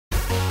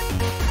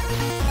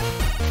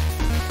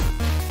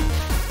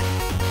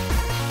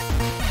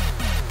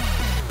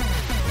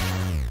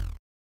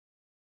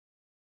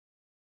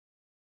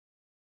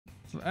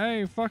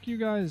Hey, fuck you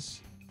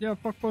guys. Yeah,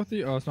 fuck both of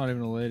you. Oh, it's not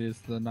even a lady.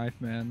 It's the knife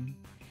man.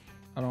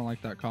 I don't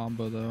like that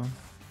combo though.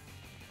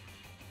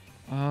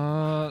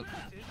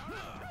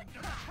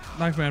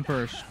 Knife man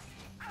first.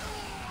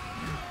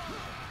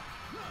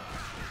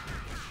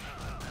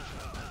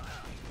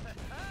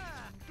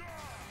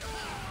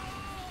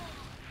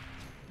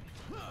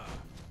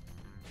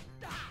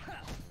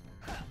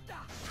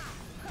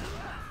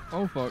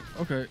 Oh fuck.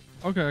 Okay.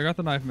 Okay, I got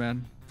the knife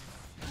man.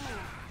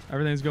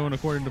 Everything's going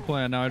according to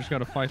plan. Now I just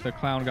gotta fight the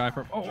clown guy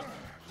from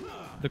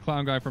the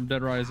clown guy from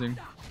Dead Rising.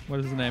 What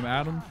is his name?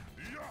 Adam?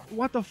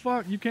 What the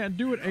fuck? You can't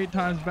do it 8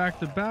 times back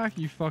to back,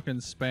 you fucking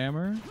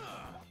spammer.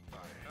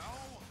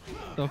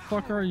 The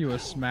fuck are you, a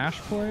Smash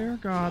player?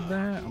 God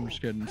damn. I'm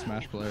just kidding,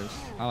 Smash players.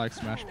 I like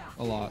Smash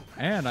a lot.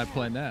 And I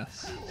play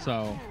NES,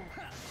 so.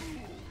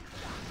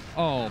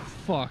 Oh,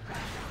 fuck.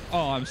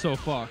 Oh, I'm so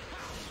fucked.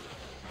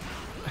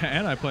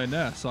 And I play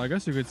NES, so I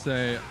guess you could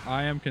say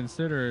I am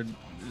considered.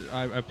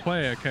 I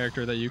play a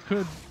character that you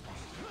can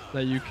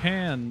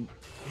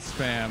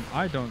spam.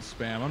 I don't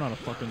spam. I'm not a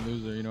fucking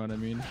loser. You know what I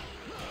mean?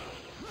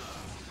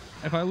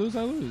 If I lose,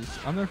 I lose.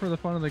 I'm there for the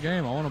fun of the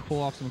game. I want to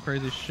pull off some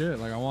crazy shit.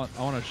 Like I want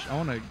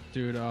to,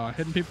 dude.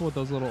 Hitting people with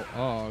those little.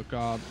 Oh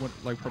god, what,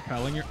 like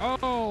propelling your.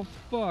 Oh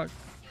fuck.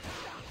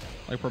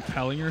 Like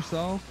propelling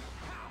yourself.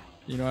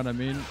 You know what I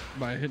mean?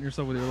 By hitting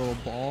yourself with your little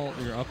ball,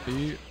 your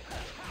upbeat.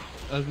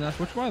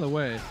 Which, by the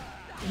way,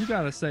 you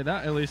gotta say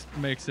that at least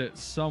makes it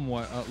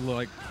somewhat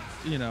like,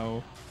 you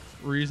know,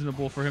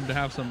 reasonable for him to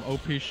have some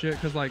OP shit.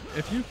 Because like,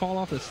 if you fall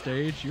off the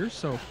stage, you're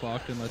so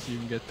fucked unless you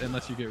get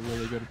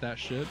really good at that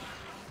shit.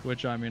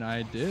 Which I mean,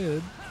 I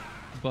did,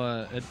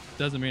 but it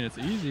doesn't mean it's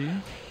easy.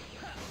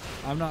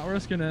 I'm not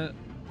risking it.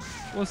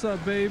 What's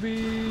up,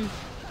 baby?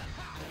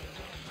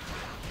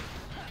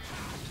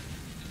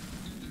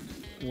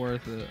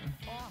 Worth it.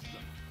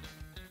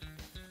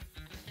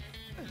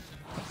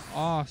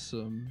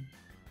 Awesome.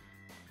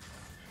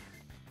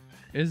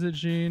 Is it,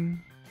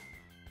 Gene?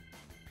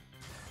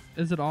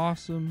 Is it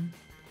awesome?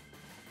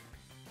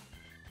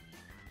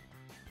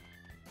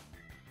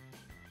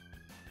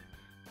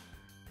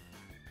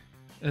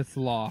 It's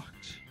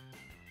locked.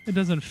 It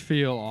doesn't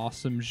feel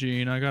awesome,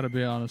 Gene. I gotta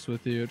be honest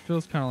with you. It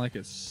feels kind of like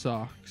it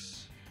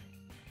sucks.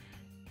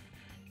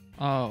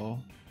 Oh.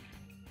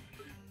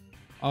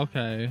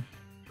 Okay.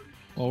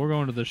 Well, we're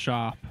going to the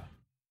shop.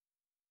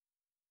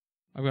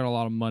 I've got a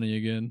lot of money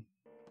again.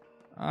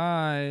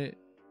 It's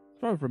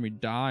probably for me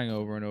dying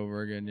over and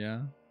over again,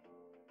 yeah?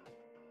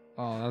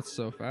 Oh, that's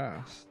so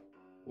fast.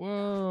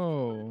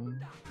 Whoa.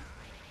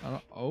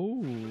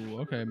 Oh,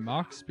 okay.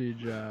 Mach speed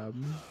jab.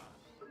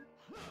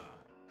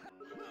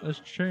 Let's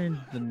change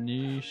the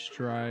knee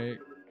strike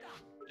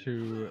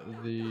to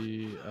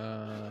the,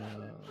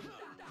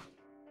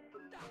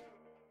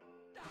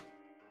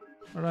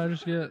 what did I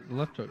just get?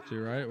 Left hook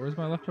too, right? Where's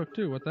my left hook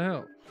too? What the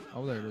hell?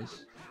 Oh, there it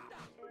is.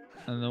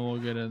 And then we'll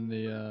get in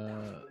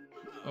the,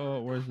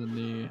 oh, where's the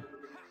knee?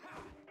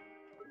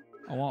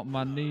 I want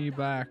my knee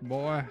back,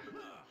 boy.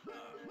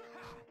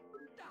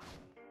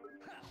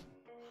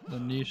 The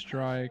knee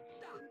strike.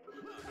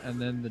 And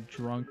then the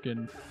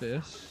drunken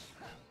fist.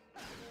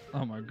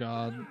 Oh my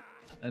god.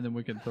 And then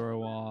we can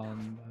throw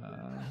on,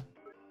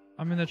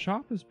 I mean, the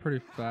chop is pretty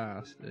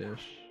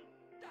fast-ish.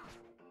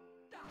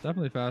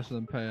 Definitely faster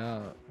than pay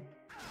up.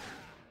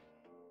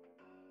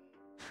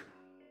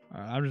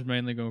 Alright, I'm just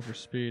mainly going for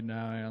speed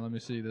now. Yeah, let me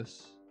see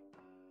this.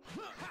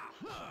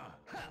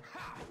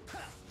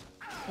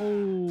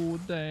 Oh,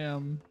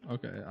 damn.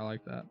 Okay, I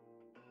like that.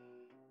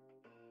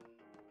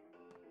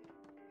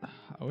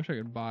 I wish I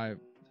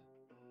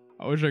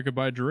could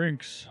buy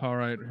drinks.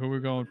 Alright, who are we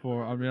going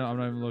for? I mean, I'm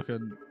not even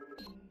looking.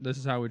 This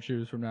is how we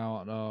choose from now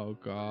on. Oh,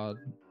 God.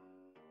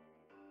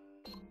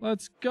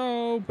 Let's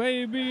go,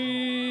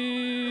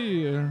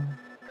 baby!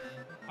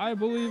 I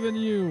believe in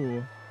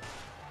you.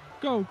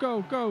 Go,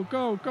 go, go,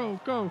 go, go,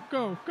 go,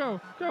 go, go,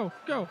 go,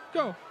 go,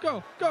 go,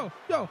 go, go,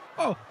 go.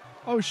 Oh,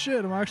 oh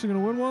shit, am I actually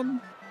gonna win one?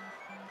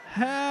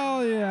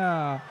 Hell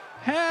yeah!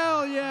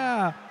 Hell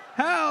yeah!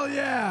 Hell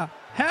yeah!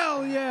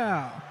 Hell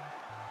yeah!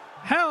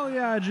 Hell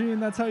yeah, Gene,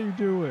 that's how you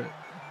do it.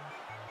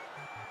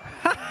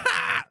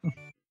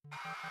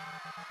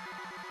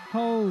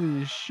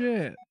 Holy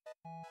shit.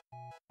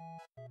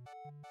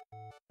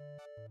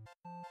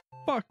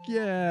 Fuck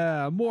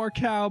yeah! More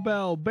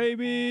cowbell,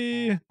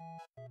 baby!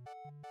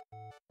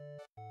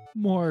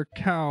 More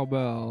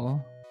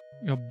cowbell.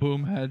 A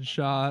boom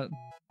headshot.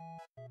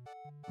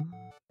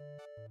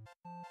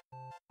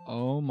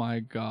 Oh my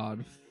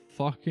god.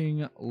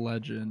 Fucking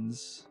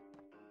legends.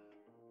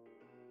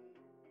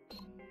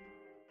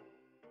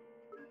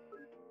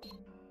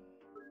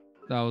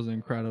 That was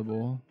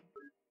incredible.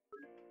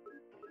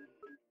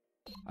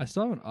 I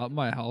still haven't upped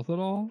my health at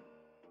all.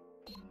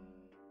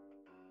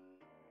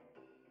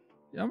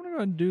 Yeah, I'm gonna go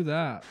ahead and do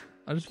that.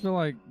 I just feel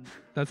like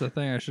that's a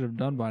thing I should have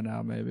done by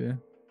now, maybe.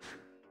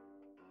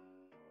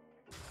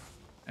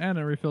 And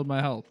I refilled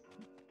my health.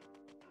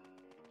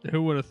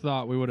 Who would have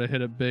thought we would have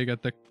hit it big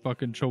at the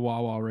fucking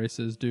Chihuahua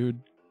races, dude?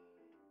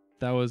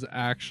 That was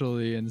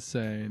actually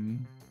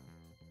insane.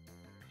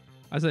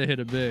 I say hit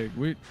it big.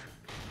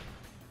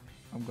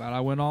 I'm glad I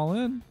went all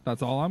in.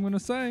 That's all I'm gonna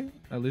say.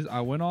 At least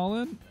I went all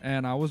in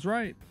and I was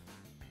right.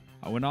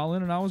 I went all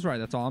in and I was right.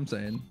 That's all I'm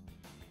saying.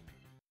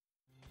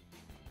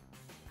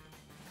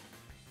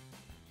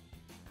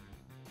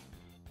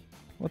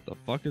 What the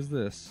fuck is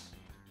this?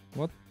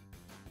 What?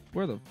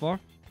 Where the fuck?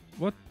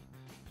 What?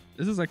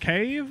 Is this a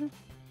cave?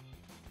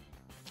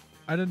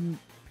 I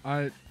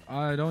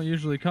don't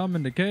usually come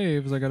into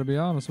caves, I gotta be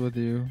honest with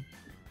you.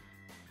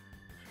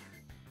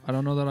 I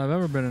don't know that I've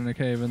ever been in a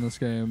cave in this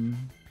game.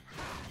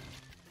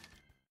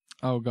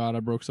 Oh god,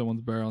 I broke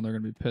someone's barrel and they're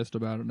gonna be pissed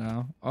about it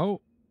now.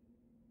 Oh.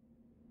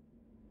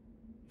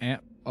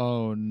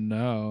 Oh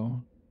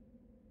no.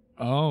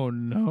 Oh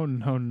no,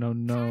 no, no,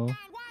 no.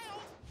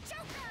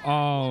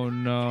 Oh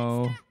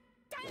no.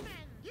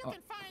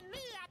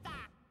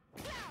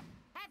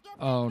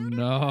 Oh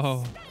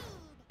no.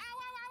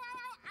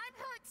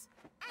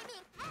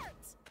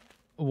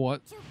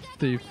 What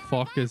the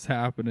fuck is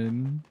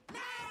happening?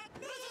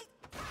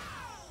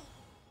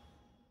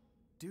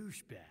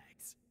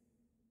 Douchebags.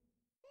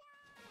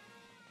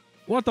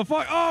 What the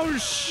fuck? Oh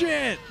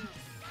shit!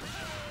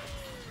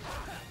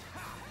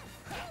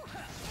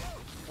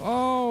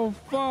 Oh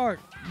fuck!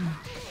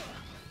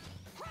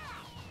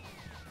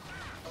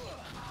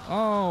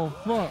 Oh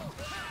fuck!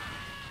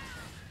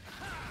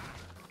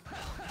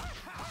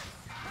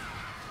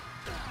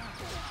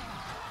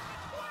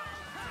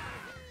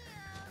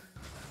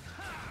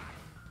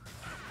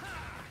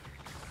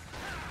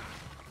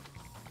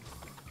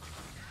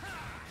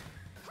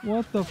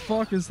 What the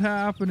fuck is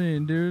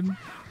happening, dude?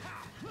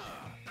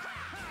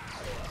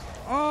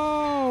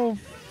 Oh,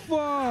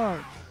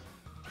 fuck!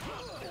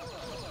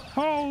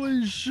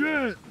 Holy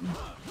shit!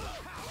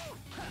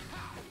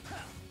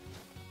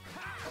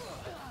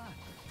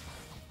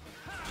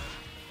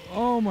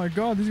 Oh my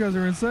god, these guys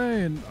are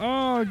insane!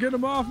 Oh, get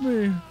them off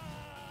me!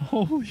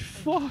 Holy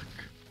fuck!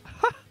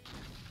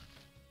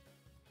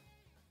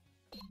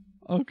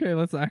 Okay,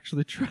 let's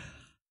actually try.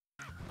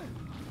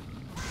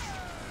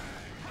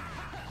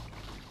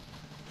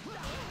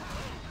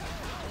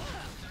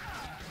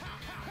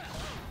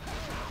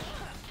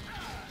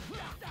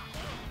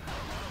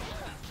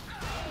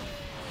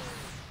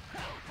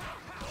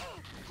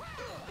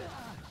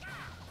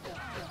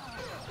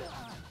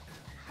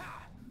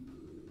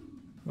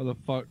 Where the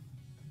fuck?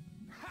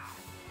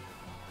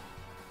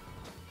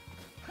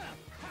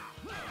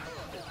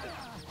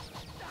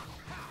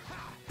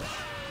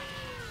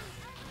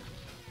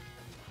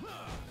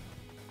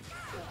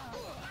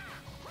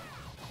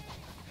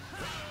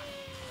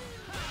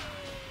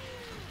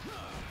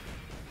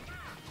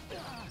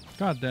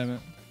 God damn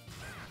it.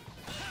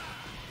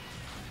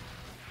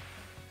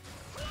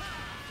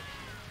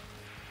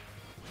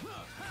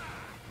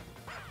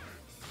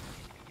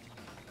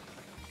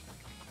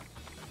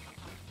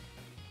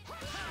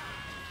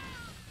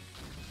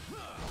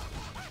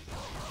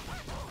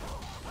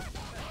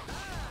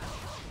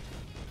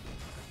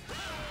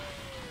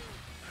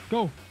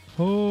 Go.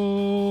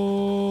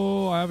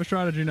 Oh, I have a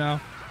strategy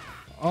now.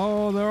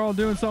 Oh, they're all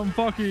doing something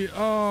fucky.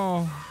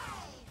 Oh.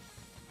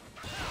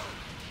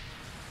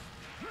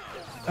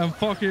 And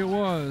fuck it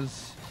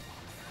was.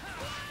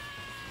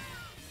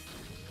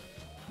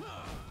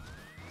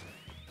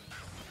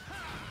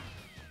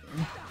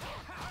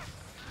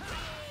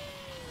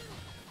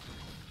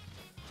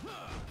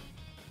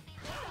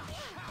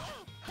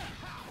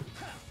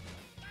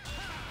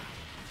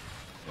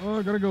 Oh,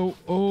 I gotta go.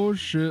 Oh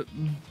shit.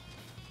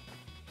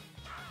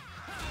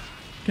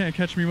 Can't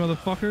catch me,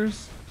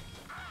 motherfuckers.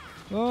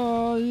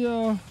 Oh,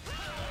 yeah.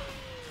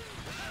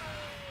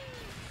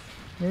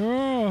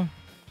 Oh.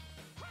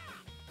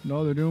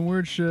 No, they're doing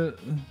weird shit.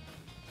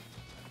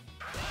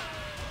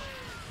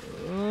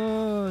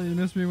 Oh, you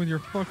missed me with your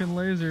fucking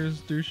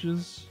lasers,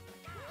 douches.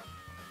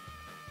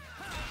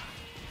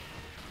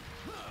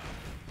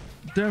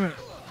 Damn it.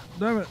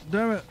 Damn it.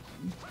 Damn it.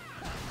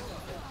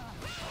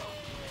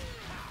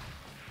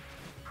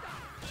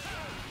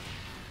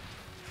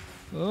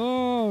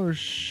 Oh,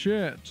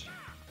 shit.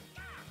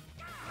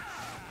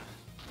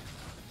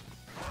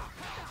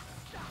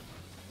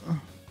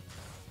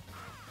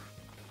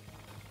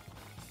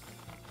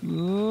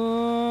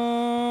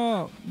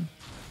 Oh.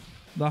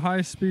 The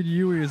high-speed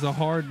Yui is a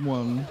hard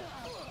one.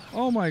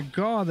 Oh my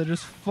god, they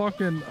just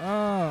fucking...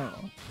 Oh.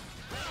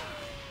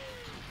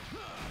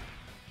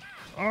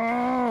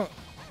 Oh.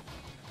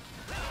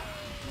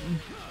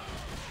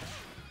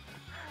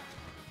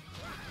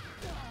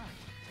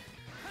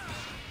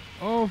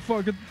 Oh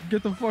fuck,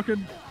 get the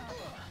fucking...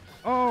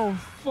 Oh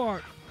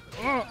fuck.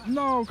 Oh,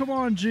 no, come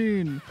on,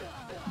 Gene.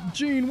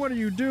 Gene, what are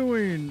you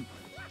doing?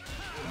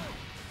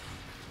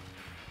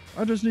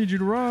 I just need you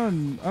to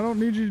run. I don't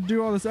need you to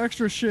do all this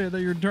extra shit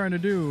that you're trying to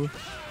do.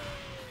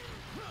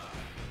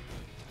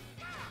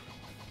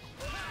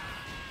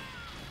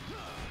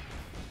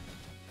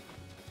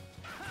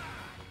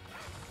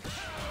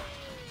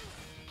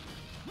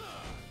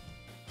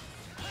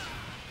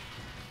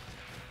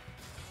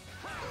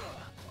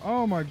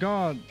 Oh my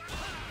god.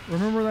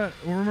 Remember that?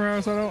 Remember how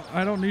I said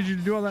I don't need you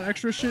to do all that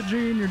extra shit,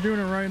 Gene? You're doing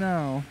it right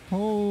now.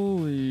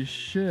 Holy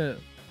shit.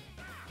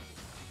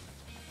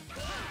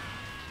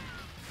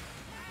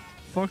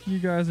 Fuck you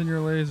guys and your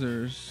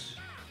lasers.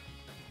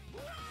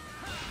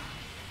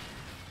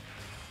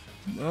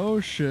 Oh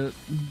shit.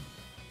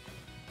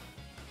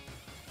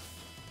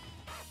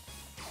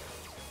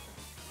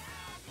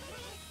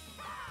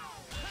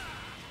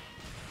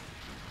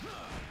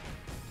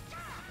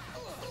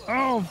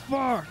 Oh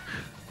fuck.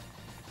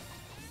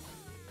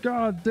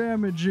 God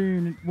damn it,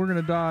 Gene. We're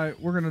gonna die.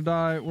 We're gonna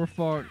die. We're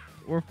fucked.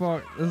 We're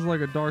fucked. This is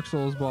like a Dark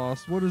Souls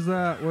boss. What is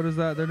that? What is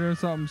that? They're doing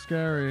something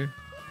scary.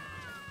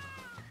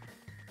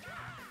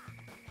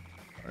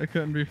 I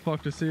couldn't be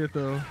fucked to see it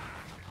though.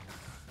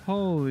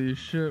 Holy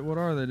shit, what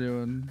are they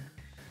doing?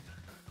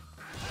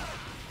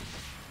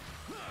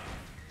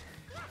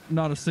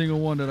 Not a single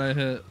one did I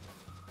hit.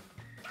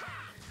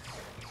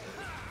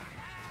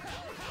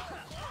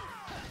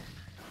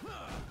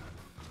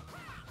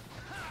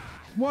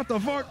 What the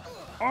fuck?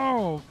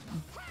 Oh!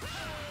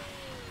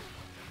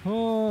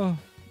 Oh!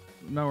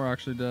 Now we're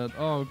actually dead.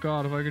 Oh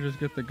god, if I could just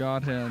get the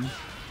god hand.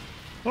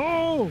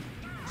 Oh!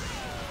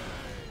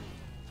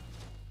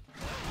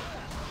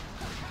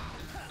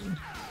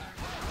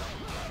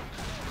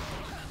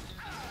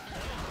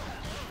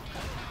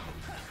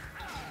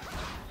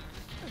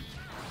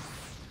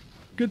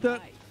 Get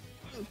that.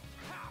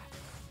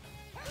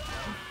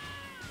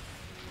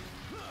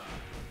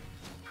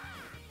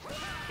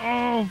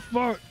 Oh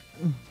fuck.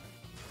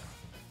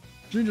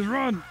 Gene, just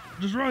run.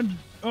 Just run.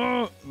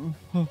 Oh.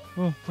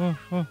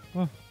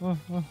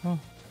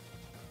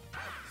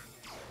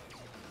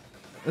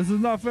 This is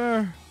not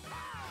fair.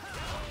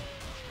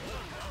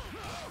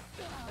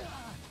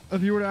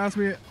 If you were to ask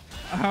me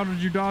how did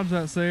you dodge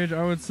that, Sage,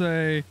 I would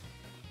say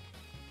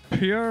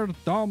pure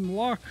dumb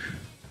luck.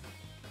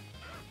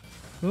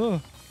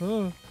 I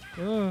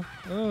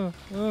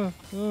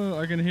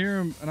can hear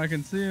him and I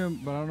can see him,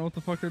 but I don't know what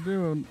the fuck they're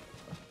doing.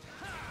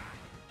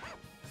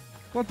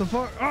 What the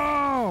fuck?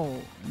 Oh!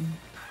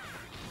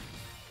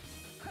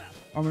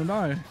 I'm gonna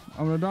die.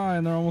 I'm gonna die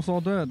and they're almost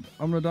all dead.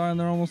 I'm gonna die and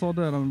they're almost all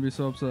dead. I'm gonna be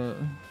so upset.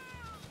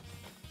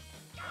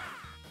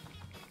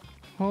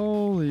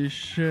 Holy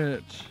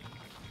shit.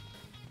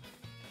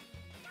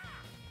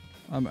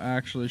 I'm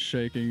actually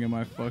shaking in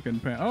my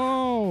fucking pants.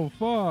 Oh,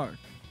 fuck.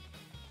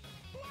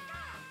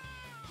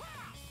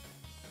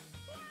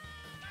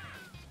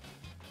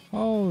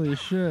 Holy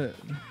shit.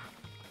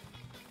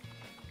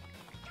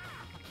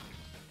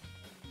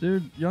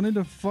 Dude, y'all need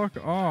to fuck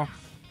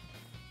off.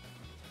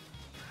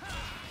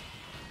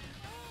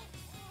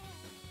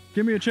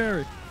 Give me a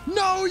cherry.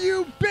 No,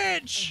 you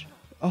bitch!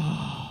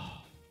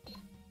 Oh.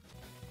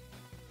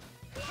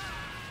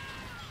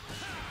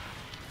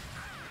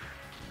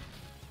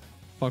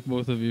 Fuck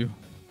both of you.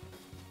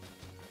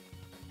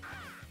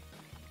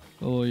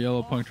 The little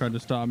yellow punk tried to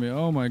stop me.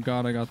 Oh my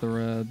god, I got the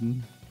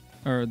red.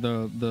 Or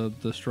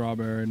the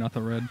strawberry, not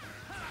the red.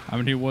 I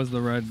mean, he was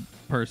the red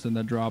person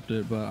that dropped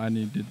it, but I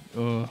needed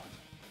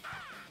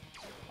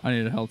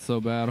health so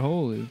bad.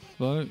 Holy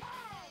fuck.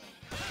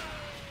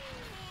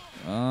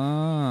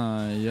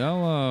 Ah,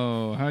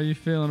 yellow. How you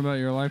feeling about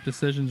your life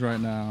decisions right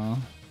now?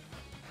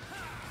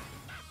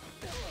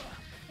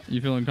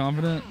 You feeling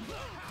confident?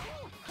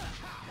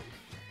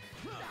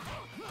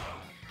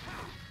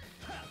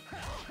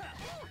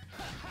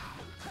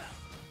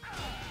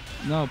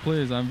 No,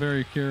 please, I'm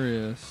very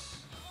curious.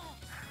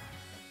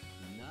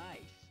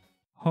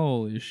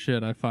 Holy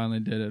shit, I finally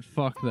did it.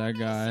 Fuck that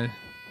guy.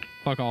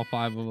 Fuck all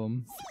 5 of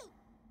them.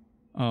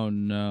 Oh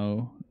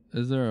no.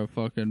 Is there a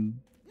fucking...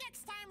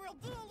 Next time we'll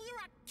duel, you're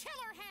a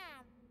killer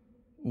ham.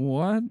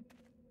 What?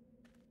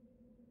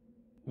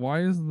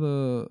 Why is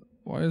the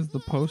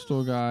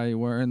postal guy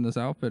wearing this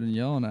outfit and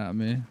yelling at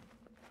me?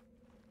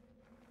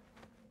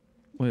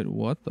 Wait,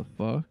 what the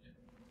fuck?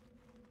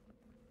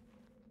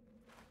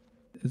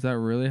 Is that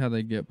really how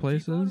they get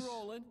places?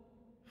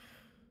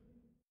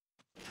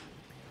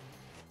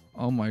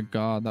 Oh my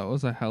god, that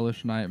was a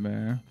hellish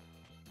nightmare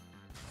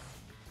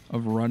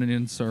of running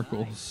in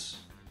circles.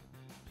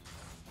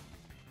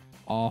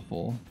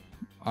 Awful.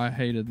 I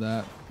hated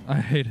that. I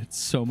hated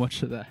so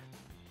much of that.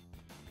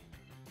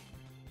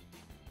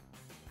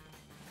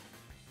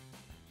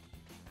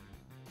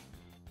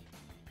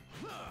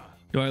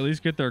 Do I at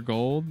least get their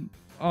gold?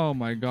 Oh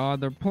my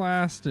god, they're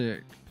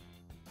plastic.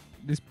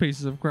 These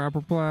pieces of crap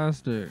are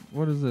plastic.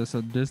 What is this,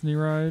 a Disney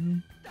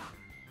ride?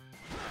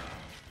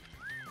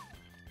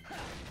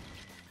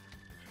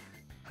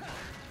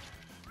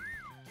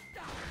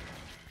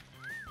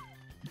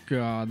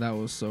 God, that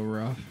was so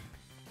rough.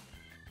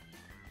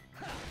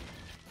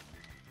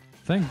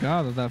 Thank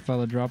God that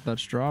fella dropped that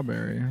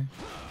strawberry.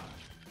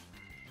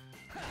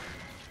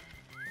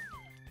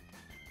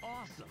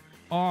 Awesome.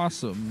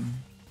 Awesome.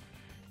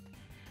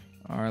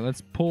 All right,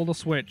 let's pull the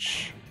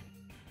switch.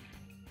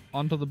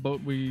 Onto the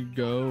boat we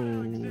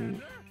go.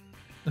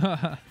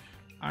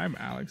 I'm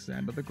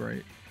Alexander the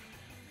Great.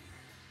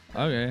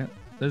 Okay,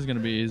 this is gonna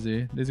be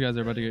easy. These guys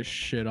are about to get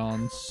shit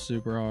on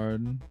super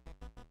hard.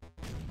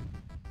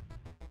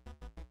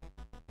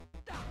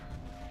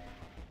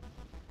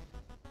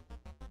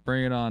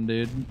 Bring it on,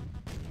 dude.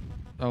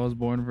 I was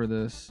born for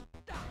this.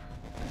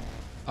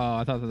 Oh,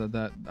 I thought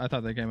I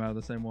thought they came out of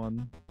the same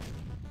one.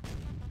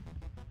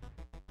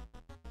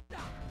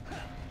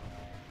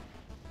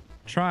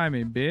 Try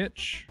me,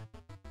 bitch.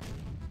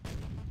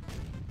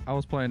 I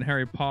was playing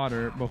Harry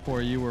Potter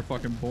before you were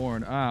fucking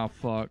born. Ah,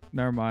 fuck.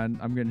 Never mind.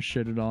 I'm getting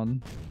shitted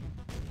on.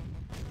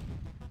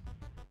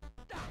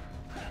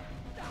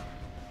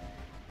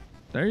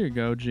 There you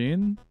go,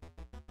 Gene.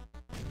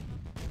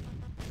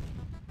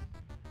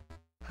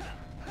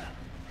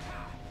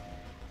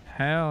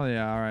 Hell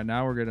yeah. All right,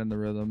 now we're getting the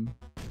rhythm.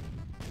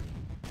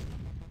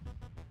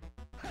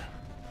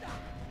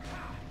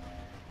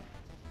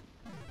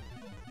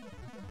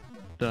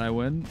 Did I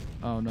win?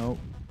 Oh, no.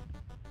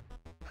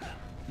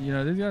 You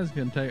know, these guys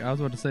can take... I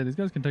was about to say, these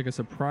guys can take a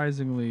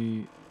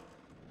surprisingly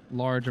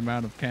large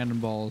amount of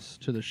cannonballs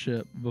to the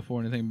ship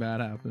before anything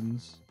bad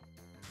happens.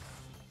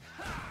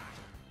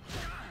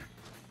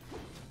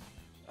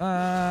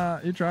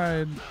 You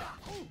tried.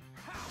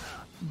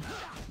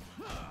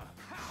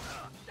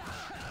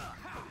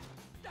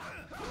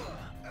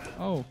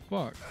 Oh,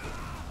 fuck.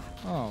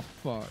 Oh,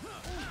 fuck.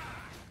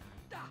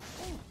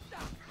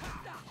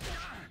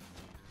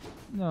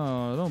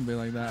 No, don't be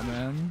like that,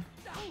 man.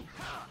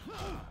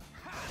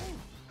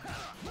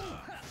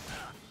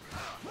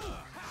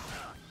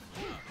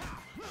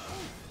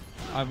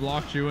 I've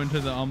locked you into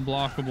the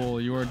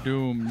unblockable. You are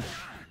doomed.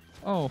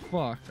 Oh,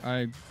 fuck.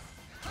 I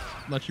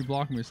let you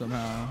block me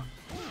somehow.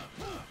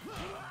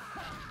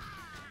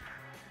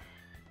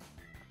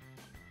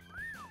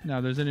 Now,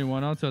 if there's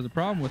anyone else who has a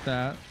problem with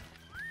that,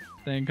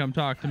 they can come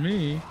talk to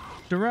me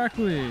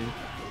directly.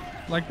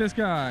 Like this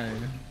guy.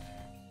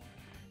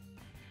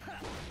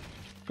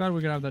 Glad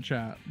we could have that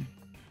chat.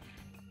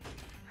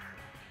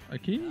 A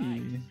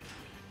key.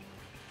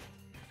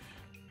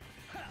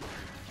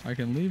 I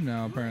can leave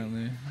now,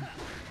 apparently.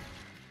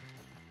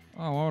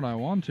 Oh, why would I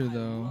want to,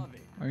 though?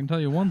 I can tell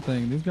you one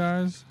thing. These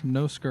guys,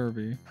 no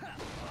scurvy.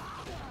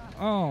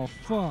 Oh,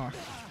 fuck.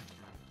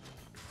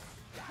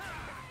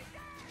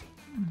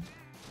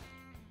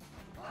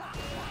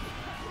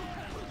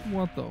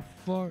 What the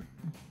fuck?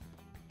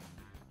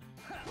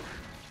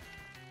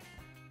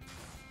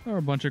 There are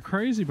a bunch of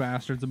crazy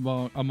bastards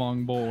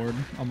on board.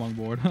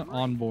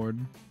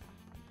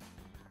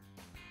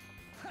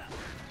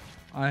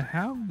 I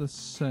have the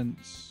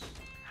sense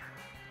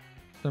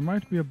there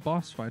might be a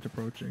boss fight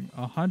approaching.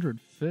 100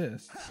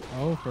 fists.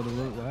 Oh, for the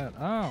roulette.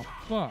 Oh,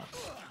 fuck.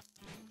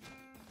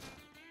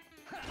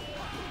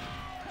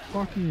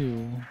 Fuck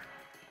you.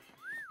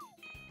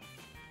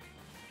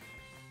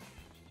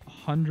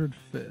 100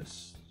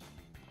 fists.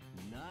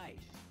 Nice.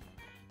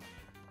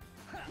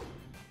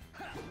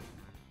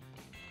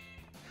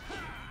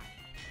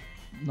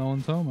 No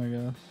one's home, I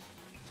guess.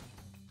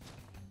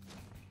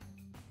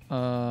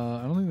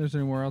 I don't think there's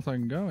anywhere else I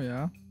can go,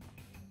 yeah?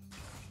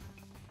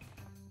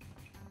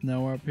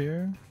 No, we're up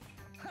here.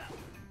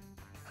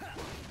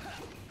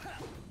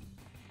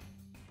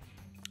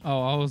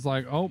 Oh, I was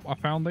like, oh, I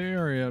found the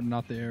area.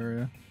 Not the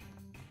area.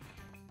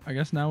 I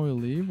guess now we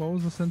leave? What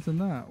was the sense in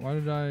that? Why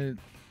did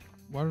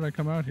I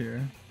come out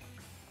here?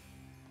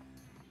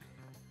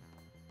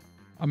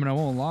 I mean, I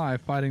won't lie,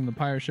 fighting the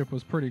pirate ship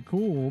was pretty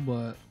cool,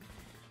 but...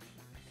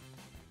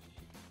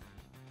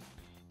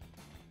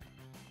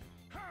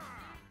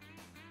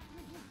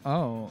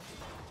 Oh.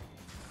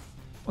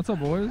 What's up,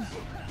 boys?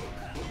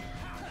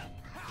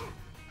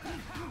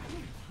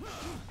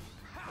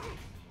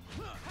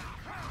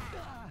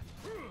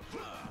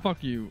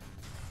 Fuck you.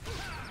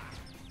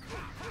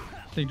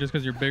 Think just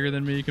because you're bigger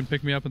than me, you can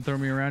pick me up and throw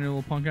me around, you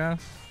little punk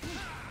ass?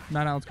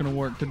 Not how it's gonna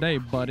work today,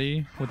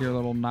 buddy. With your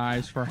little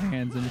knives for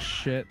hands and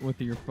shit.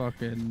 With your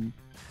fucking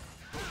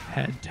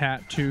head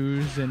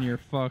tattoos and your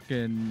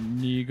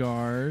fucking knee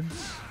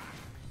guards.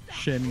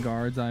 Shin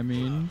guards, I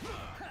mean.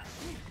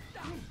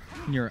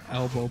 And your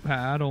elbow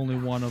pad, only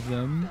one of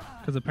them.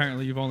 Because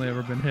apparently you've only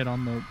ever been hit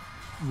on the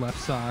left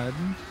side.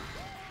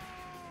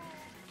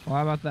 Well,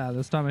 how about that?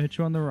 This time I hit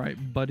you on the right,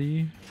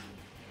 buddy. Is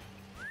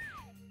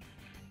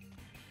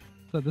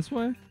that this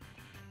way?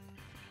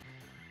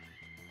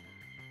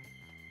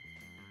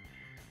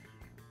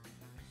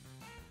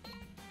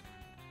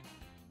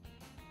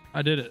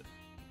 I did it.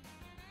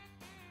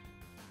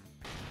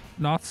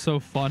 Not so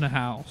fun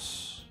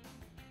house.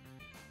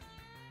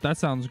 That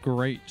sounds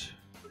great.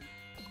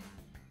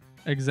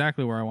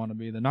 Exactly where I want to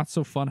be. The not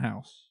so fun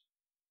house.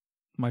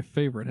 My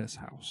favorite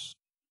house.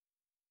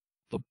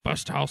 The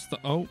best house.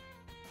 Oh.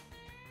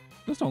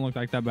 This don't look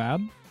like that bad.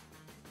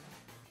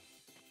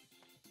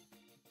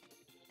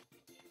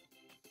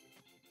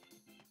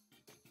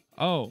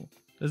 Oh.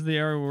 This is the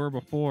area we were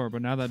before,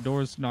 but now that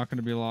door's not going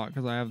to be locked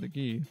because I have the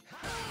key.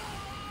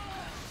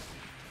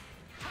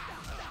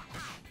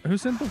 Who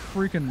sent the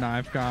freaking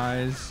knife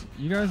guys?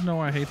 You guys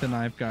know I hate the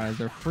knife guys.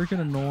 They're freaking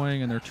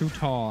annoying and they're too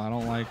tall. I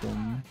don't like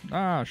them.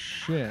 Ah,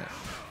 shit.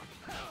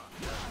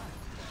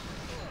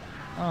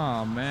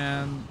 Oh,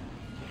 man.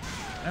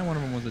 And one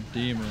of them was a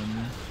demon.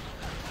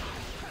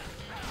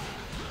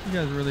 You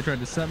guys really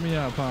tried to set me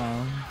up,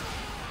 huh?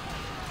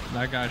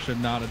 That guy should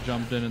not have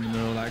jumped in the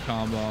middle of that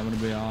combo, I'm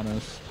gonna be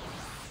honest.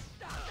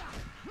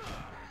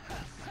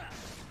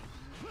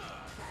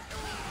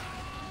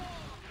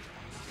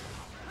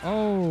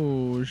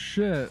 Oh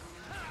shit.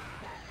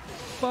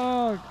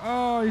 Fuck.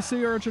 Oh, he sea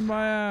urchined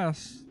my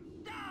ass.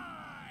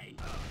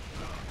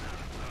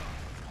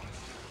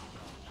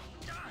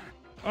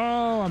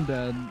 Oh, I'm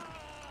dead.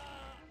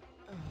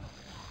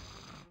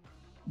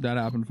 That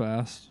happened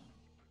fast.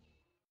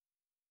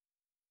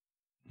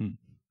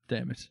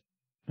 Damn it.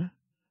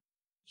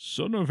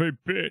 Son of a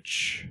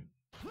bitch.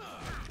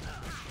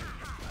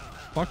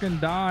 Fucking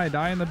die.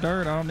 Die in the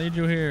dirt. I don't need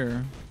you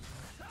here.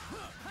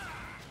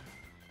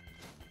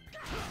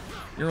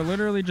 You're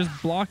literally just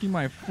blocking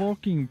my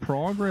fucking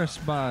progress,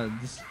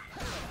 buds.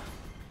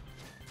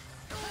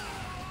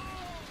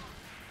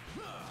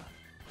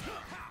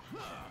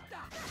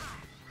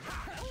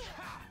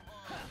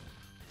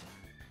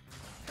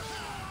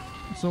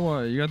 So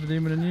what? You got the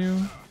demon in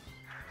you?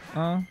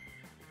 Huh?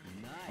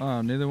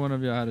 Oh, neither one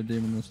of y'all had a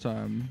demon this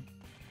time.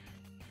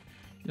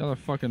 Y'all are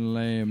fucking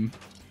lame.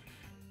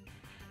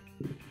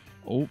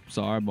 Oh,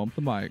 sorry, bumped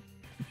the mic.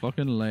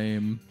 Fucking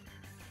lame.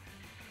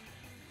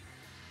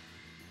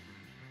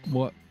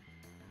 What?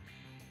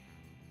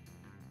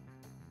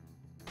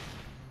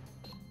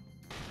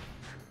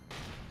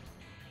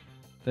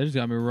 They just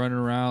got me running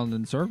around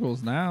in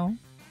circles now.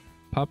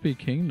 Puppy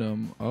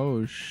Kingdom.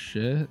 Oh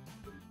shit.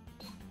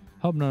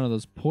 Hope none of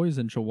those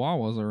poison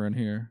chihuahuas are in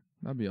here.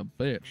 That'd be a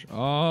bitch.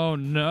 Oh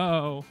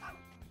no.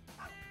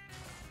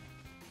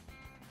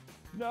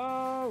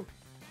 No.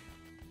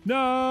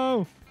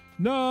 No.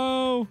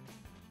 No.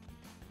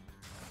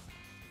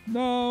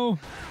 No.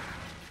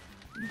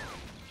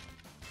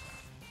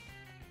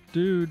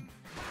 Dude.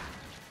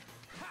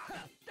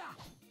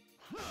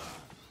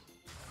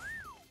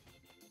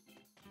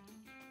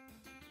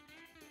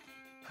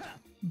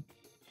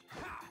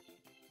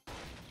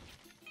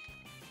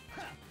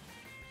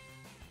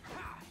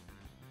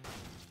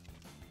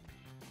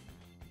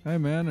 Hey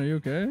man, are you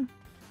okay?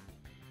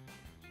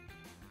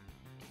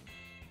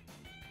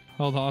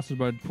 Held hostage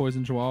by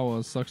poison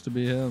chihuahuas. Sucks to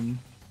be him.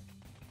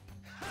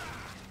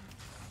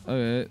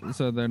 Okay,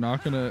 so they're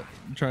not gonna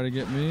try to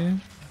get me?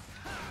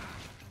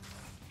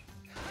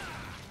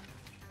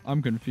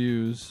 I'm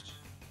confused.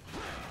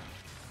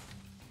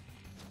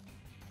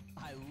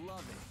 I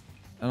love it.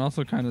 And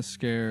also kind of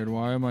scared.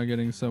 Why am I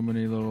getting so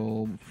many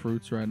little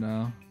fruits right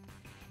now?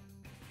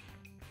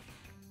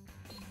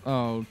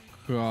 Oh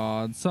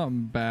god,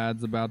 something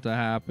bad's about to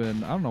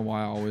happen. I don't know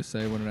why I always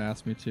say when it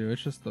asks me to.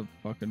 It's just the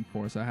fucking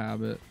force of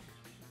habit.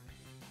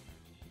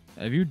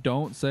 If you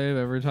don't save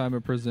every time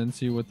it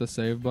presents you with the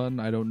save button,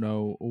 I don't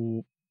know.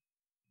 Ooh,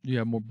 you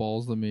have more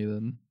balls than me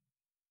then.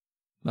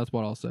 That's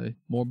what I'll say.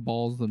 More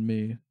balls than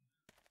me.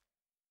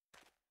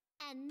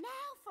 And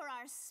now for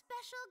our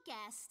special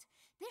guest.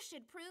 This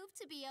should prove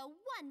to be a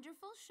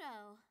wonderful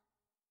show.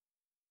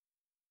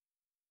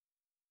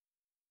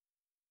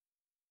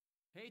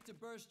 Hate to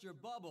burst your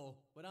bubble,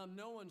 but I'm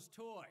no one's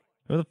toy.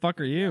 Who the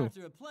fuck are you?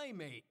 After a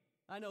playmate,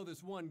 I know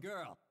this one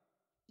girl.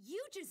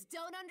 You just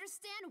don't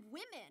understand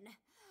women.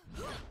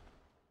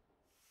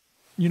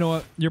 You know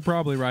what? You're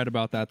probably right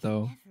about that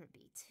though. Never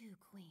be two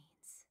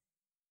queens.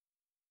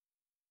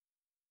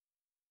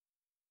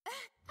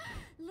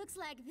 Looks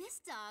like this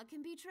dog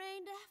can be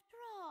trained after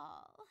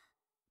all.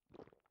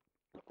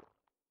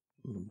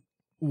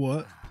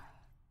 What?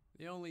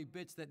 The only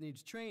bitch that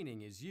needs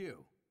training is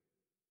you.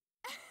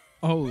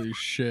 Holy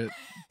shit.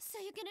 So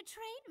you're gonna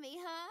train me,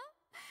 huh?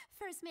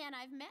 First man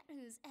I've met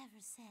who's ever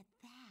said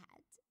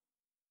that.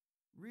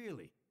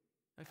 Really?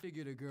 I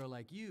figured a girl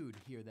like you'd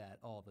hear that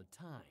all the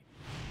time.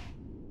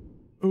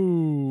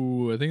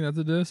 Ooh, I think that's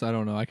a diss. I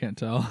don't know. I can't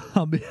tell.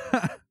 I'll be.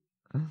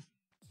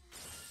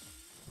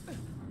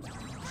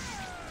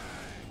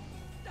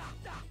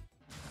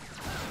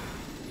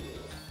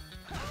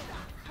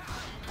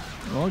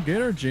 Oh,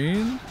 get her,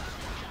 Gene.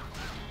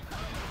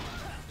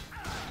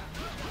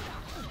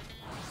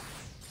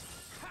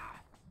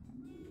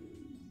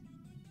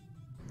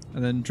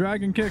 And then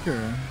dragon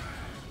kicker.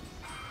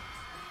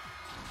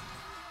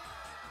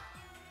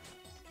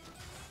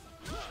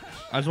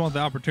 I just want the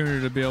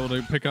opportunity to be able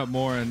to pick up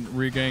more and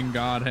regain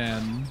God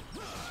Hand.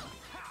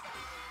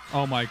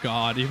 Oh my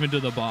god, even to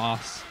the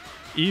boss.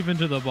 Even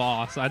to the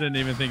boss. I didn't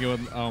even think it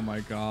would. Oh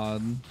my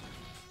god.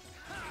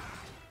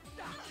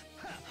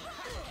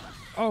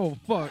 Oh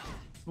fuck.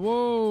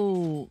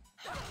 Whoa.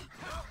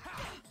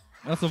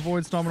 That's a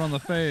void stomping on the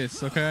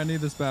face. Okay, I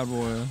need this bad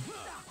boy.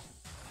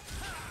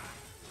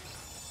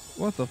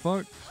 What the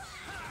fuck?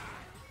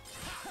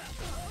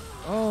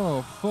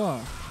 Oh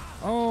fuck.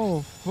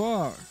 Oh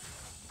fuck.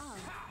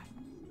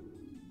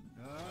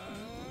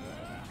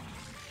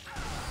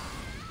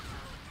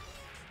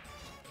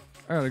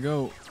 I gotta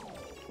go.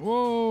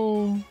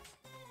 Whoa.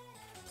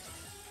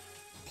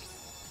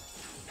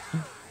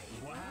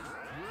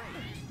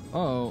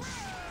 Uh-oh.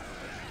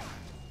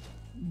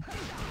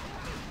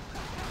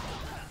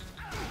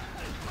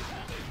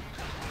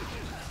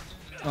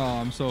 Oh,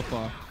 I'm so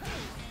fucked.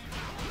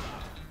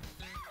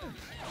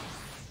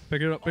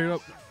 Pick it up, pick it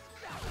up.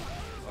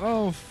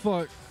 Oh,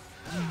 fuck.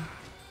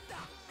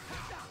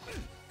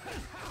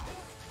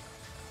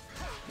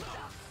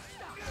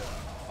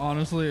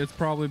 Honestly, it's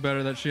probably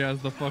better that she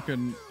has the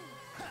fucking...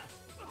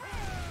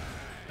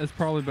 It's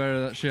probably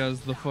better that she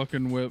has the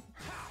fucking whip.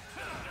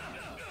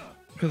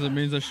 Because it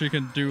means that she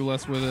can do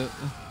less with it.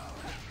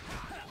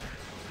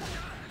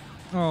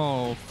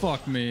 Oh,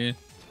 fuck me.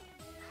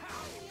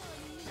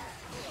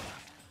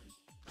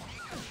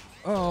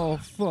 Oh,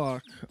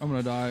 fuck. I'm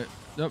gonna die.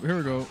 Yep, here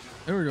we go.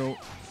 Here we go.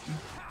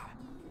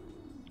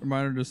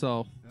 Reminder to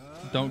self.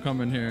 Don't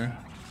come in here.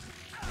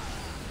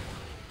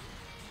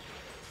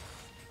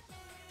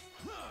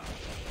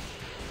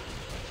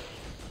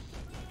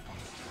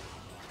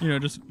 You know,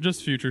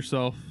 just future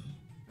self.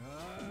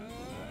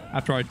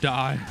 After I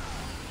die.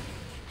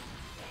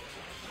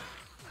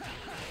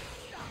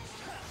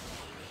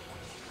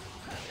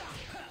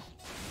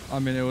 I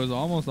mean, it was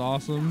almost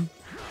awesome.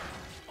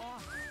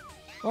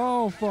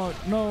 Oh, fuck.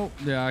 No.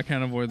 Yeah, I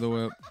can't avoid the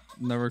whip.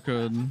 Never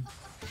could.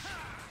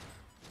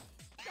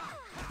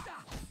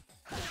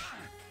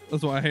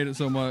 That's why I hate it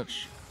so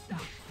much.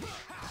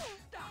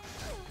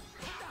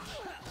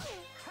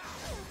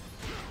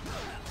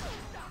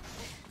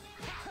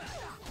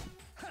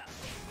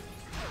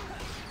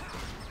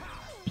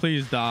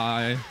 Please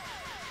die.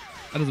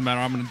 That doesn't matter.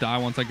 I'm gonna die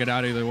once I get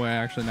out either way,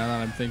 actually, now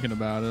that I'm thinking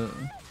about it.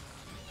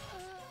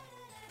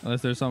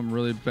 Unless there's something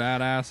really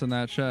badass in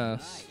that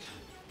chest.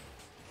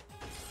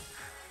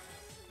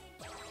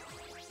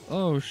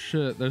 Oh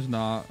shit, there's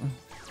not.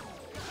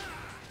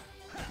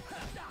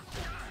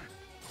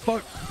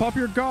 Fuck, pop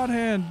your god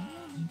hand.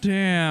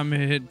 Damn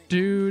it,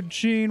 dude.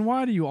 Gene,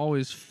 why do you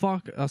always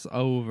fuck us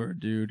over,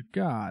 dude?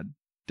 God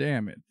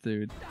damn it,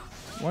 dude.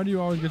 Why do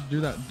you always get to do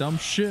that dumb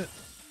shit?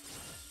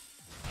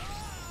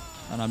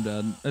 And I'm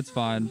dead. It's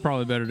fine.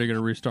 Probably better to get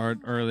a restart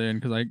early in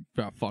because I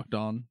got fucked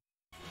on.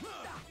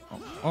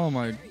 Oh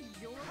my.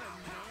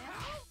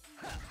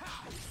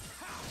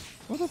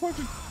 What the fuck?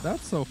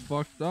 That's so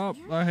fucked up.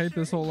 I hate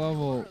this whole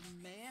level.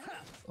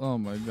 Oh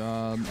my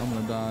god. I'm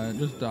gonna die.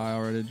 Just die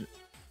already.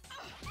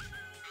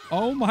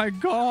 Oh my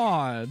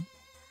god.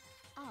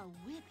 I'll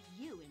whip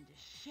you into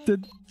shape.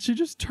 Did she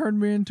just turn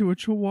me into a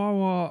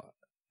chihuahua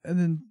and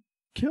then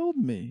killed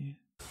me?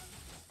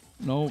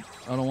 Nope,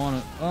 I don't want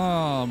it.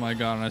 Oh my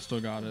god, and I still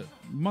got it.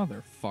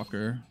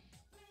 Motherfucker.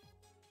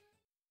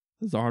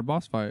 This is a hard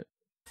boss fight.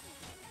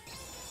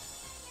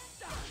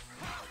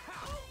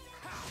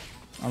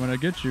 I'm gonna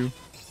get you.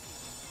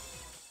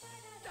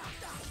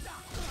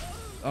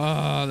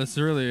 This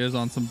really is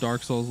on some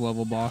Dark Souls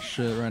level boss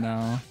shit right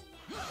now.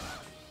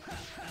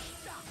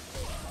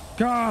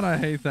 God, I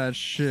hate that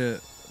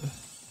shit.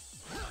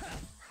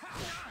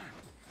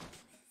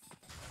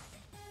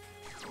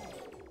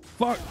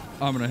 Fuck!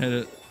 I'm gonna hit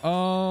it.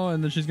 Oh,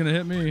 and then she's gonna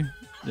hit me.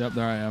 Yep,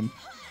 there I am.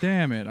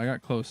 Damn it, I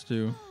got close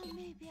too.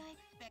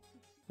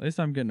 At least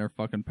I'm getting her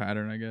fucking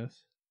pattern, I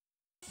guess.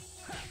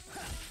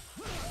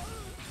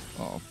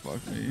 Oh,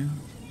 fuck me.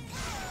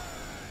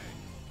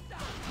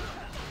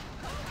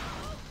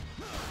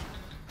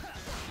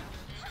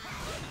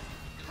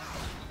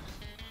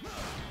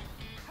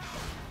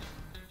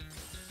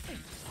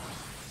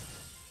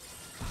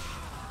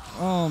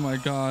 Oh my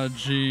god,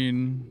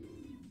 Gene.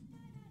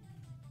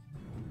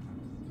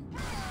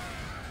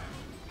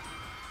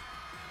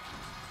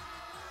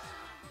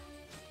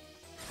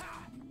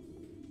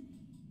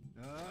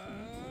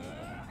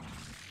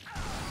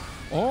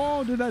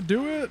 Oh, did that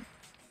do it?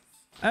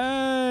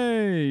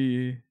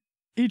 Hey!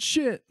 Eat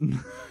shit!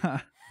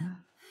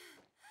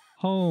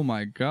 Oh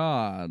my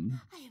god.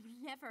 I have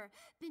never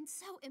been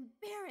so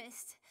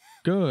embarrassed.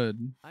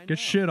 Good. I know. Get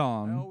shit I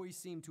on. always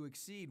seem to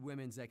exceed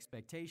women's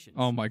expectations.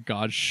 Oh my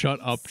god, shut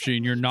up,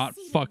 Gene. You're not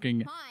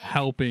fucking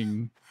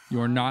helping.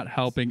 You're not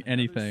helping Another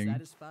anything.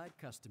 satisfied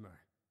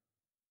customer.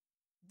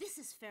 This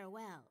is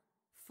farewell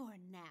for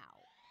now.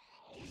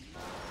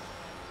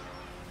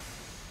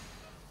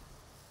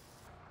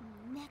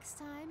 Next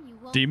time you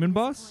won't Demon be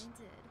bus?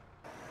 disappointed.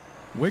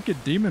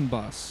 Wicked demon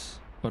bus.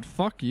 But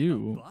fuck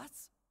you.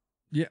 Bus?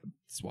 Yeah,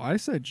 that's why I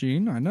said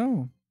Gene. I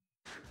know.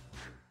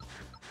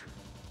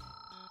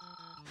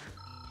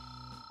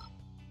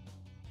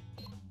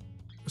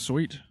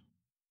 Sweet.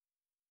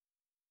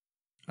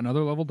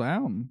 Another level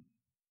down.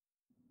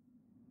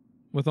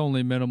 With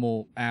only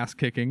minimal ass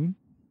kicking.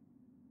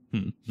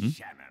 Shannon,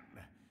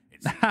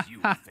 it seems you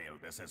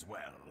failed us as well.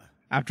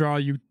 After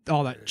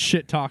all that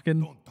shit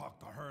talking. Don't talk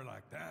to her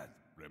like that.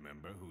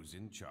 Remember who's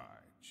in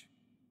charge.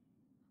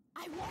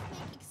 I won't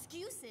make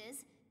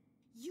excuses.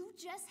 You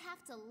just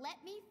have to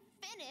let me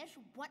finish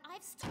what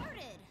I've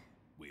started.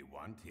 We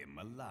want him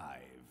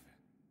alive.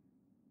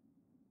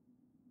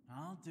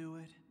 I'll do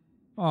it.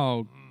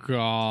 Oh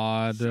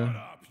god. Shut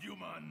up,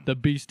 human. The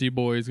Beastie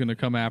Boy is gonna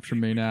come after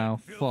me now.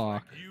 Feels Fuck.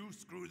 like you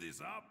screw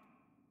this up.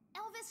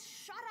 Elvis,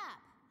 shut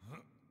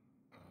up.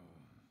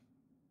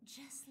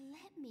 Just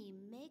let me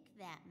make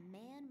that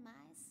man my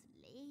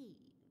slave.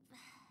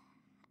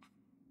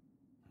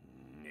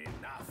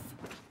 Enough.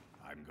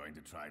 I'm going to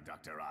try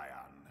Dr.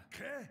 Ion.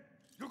 Okay?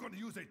 You're gonna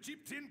use a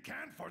cheap tin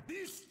can for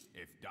this?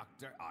 If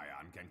Dr.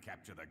 Ion can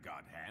capture the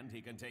God Hand,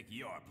 he can take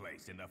your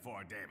place in the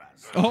Four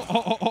Devas.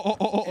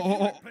 Oh, If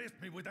you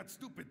replaced me with that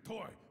stupid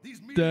toy,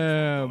 these meetings won't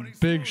go damn, any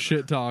big smoother.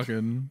 shit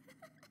talking.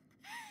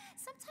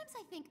 Sometimes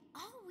I think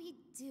all we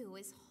do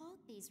is hold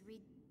these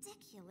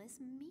ridiculous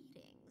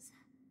meetings.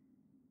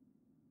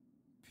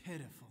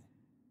 Pitiful.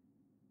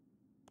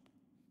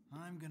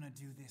 I'm gonna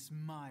do this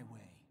my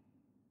way.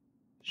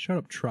 Shut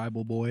up,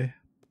 tribal boy.